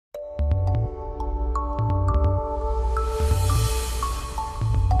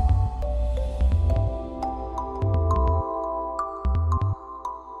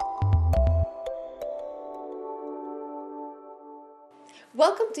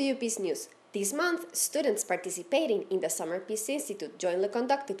Welcome to UPEACE News. This month, students participating in the Summer Peace Institute jointly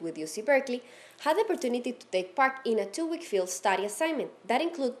conducted with UC Berkeley had the opportunity to take part in a 2-week field study assignment that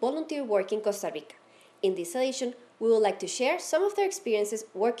include volunteer work in Costa Rica. In this edition, we would like to share some of their experiences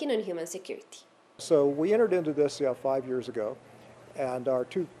working on human security. So we entered into this 5 years ago, and our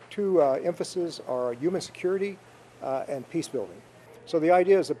two emphases are human security and peace building. So the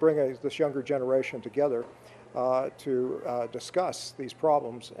idea is to bring this younger generation together to discuss these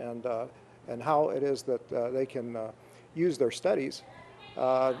problems and how it is that they can use their studies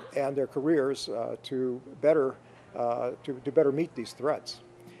and their careers to better meet these threats.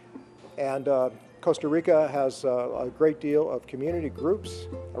 And Costa Rica has a great deal of community groups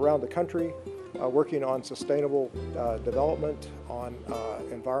around the country working on sustainable development, on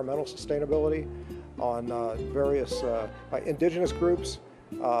environmental sustainability, on various indigenous groups,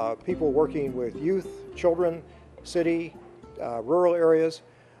 people working with youth, children, city, rural areas.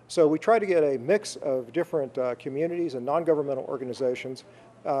 So we try to get a mix of different communities and non-governmental organizations,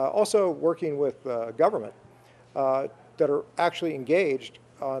 also working with government that are actually engaged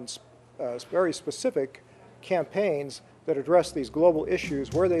on very specific campaigns that address these global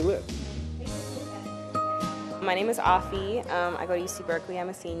issues where they live. My name is Afi. I go to UC Berkeley. I'm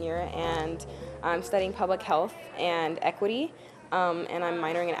a senior, and I'm studying public health and equity, and I'm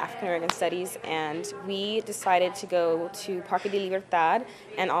minoring in African American Studies. And we decided to go to Parque de Libertad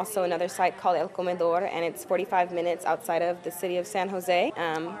and also another site called El Comedor, and it's 45 minutes outside of the city of San Jose.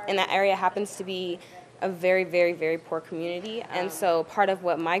 And that area happens to be a very, very, very poor community. And so part of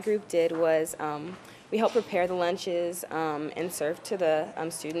what my group did was we helped prepare the lunches and serve to the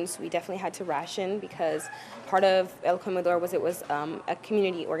students. We definitely had to ration because part of El Comedor was a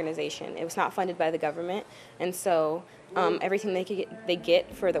community organization. It was not funded by the government, and so everything they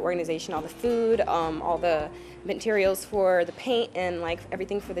get for the organization, all the food, all the materials for the paint, and like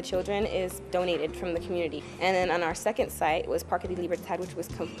everything for the children is donated from the community. And then on our second site was Parque de Libertad, which was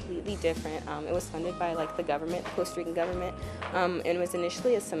completely different. It was funded by like the government, the Costa Rican government, and it was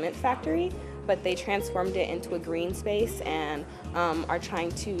initially a cement factory, but they transformed it into a green space and are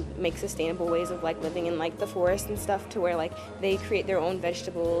trying to make sustainable ways of like living in like the forest and stuff, to where like they create their own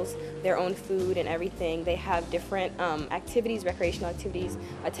vegetables, their own food and everything. They have different activities, recreational activities,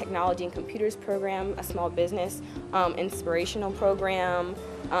 a technology and computers program, a small business inspirational program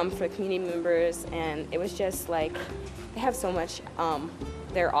for community members, and it was just like they have so much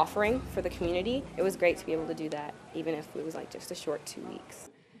they're offering for the community. It was great to be able to do that, even if it was like just a short 2 weeks.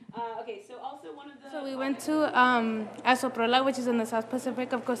 So we went to Asoprola, which is in the South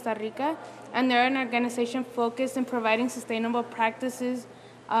Pacific of Costa Rica, and they're an organization focused in providing sustainable practices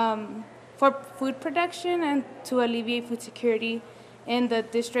for food production and to alleviate food security in the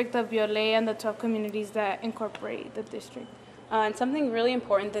district of Violé and the 12 communities that incorporate the district. And something really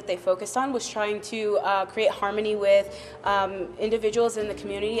important that they focused on was trying to create harmony with individuals in the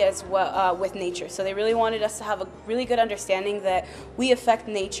community as well with nature. So they really wanted us to have a really good understanding that we affect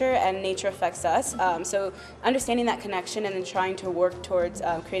nature and nature affects us. So understanding that connection and then trying to work towards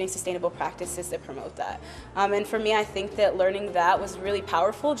creating sustainable practices that promote that. And for me, I think that learning that was really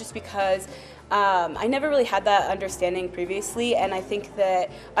powerful, just because I never really had that understanding previously, and I think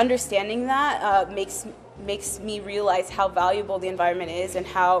that understanding that makes me realize how valuable the environment is and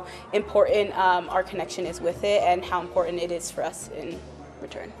how important our connection is with it and how important it is for us in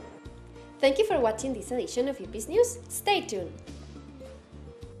return. Thank you for watching this edition of UPEACE News. Stay tuned!